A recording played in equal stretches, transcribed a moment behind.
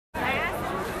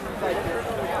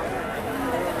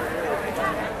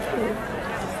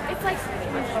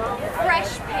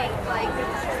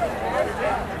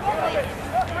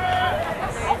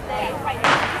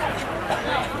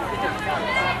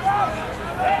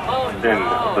section.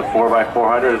 The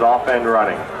 4x400 is off and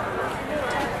running.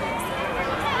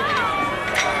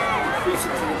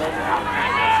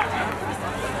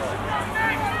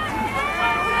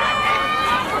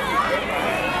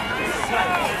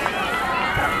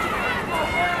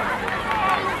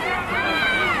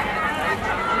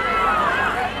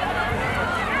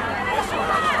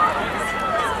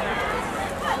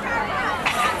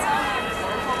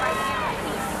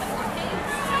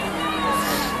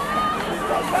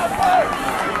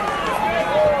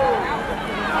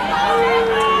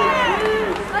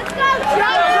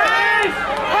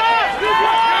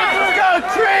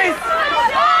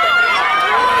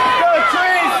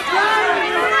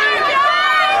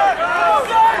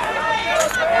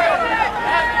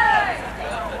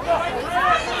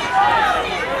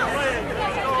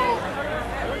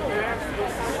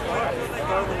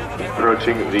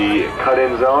 Approaching the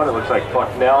cut-in zone, it looks like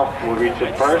Bucknell will reach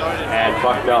it first, and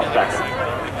Bucknell second.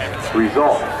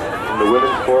 Results in the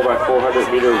women's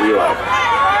 4x400 meter relay.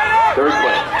 Third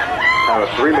place, time of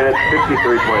 3 minutes,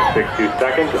 53.62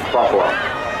 seconds, Buffalo.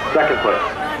 Second place,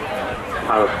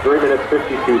 time of 3 minutes,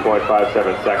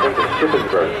 52.57 seconds,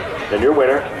 Shippensburg. And your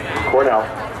winner, Cornell,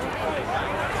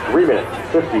 3 minutes,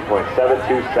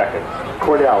 50.72 seconds.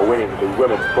 Cornell winning the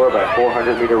women's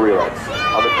 4x400 meter relay.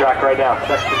 On the track right now,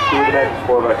 section 2 of the men's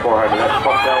 4x400. That's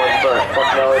Bucknell in first,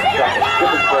 Bucknell in second,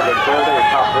 Shippensburg in third, and your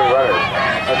top 3 runners.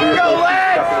 As we approach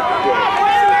the second of the game.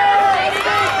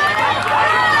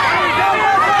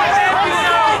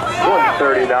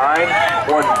 139,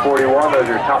 141, those are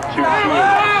your top 2 teams in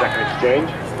the second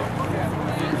exchange.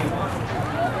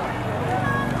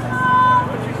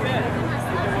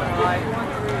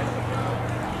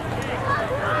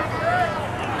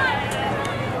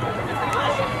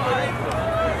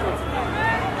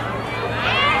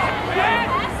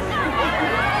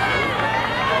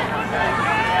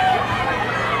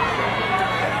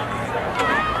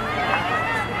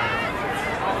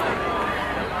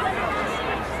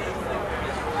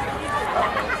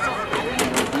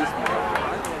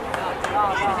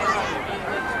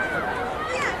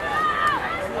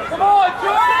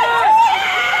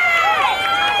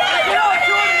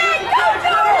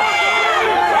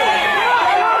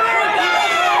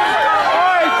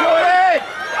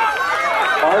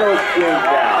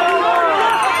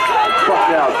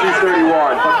 Bucknell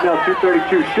 231, Bucknell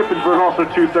 232, Shippensburg also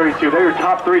 232. They're your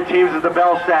top 3 teams as the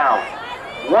bell sounds.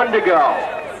 1 to go.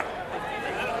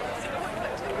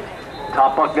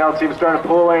 Top Bucknell team starting to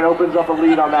pull away and opens up a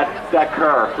lead on that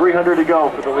curve. 300 to go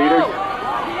for the leaders.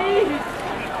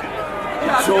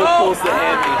 So close to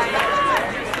Andy.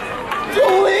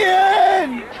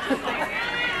 Julian!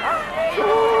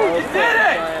 You did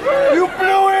it! You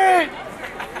blew it!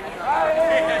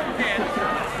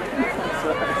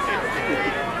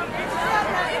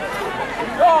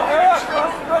 Go, hurry up!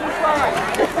 Cross the finish line!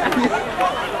 You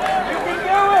can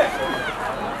do it!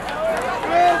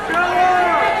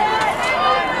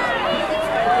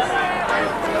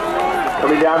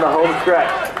 Coming down the home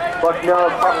stretch. Bucknell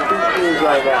top 2 teams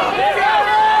right now.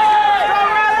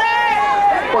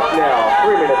 Bucknell,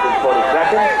 3 minutes and 20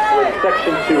 seconds, in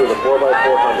section 2 of the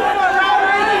 4x400.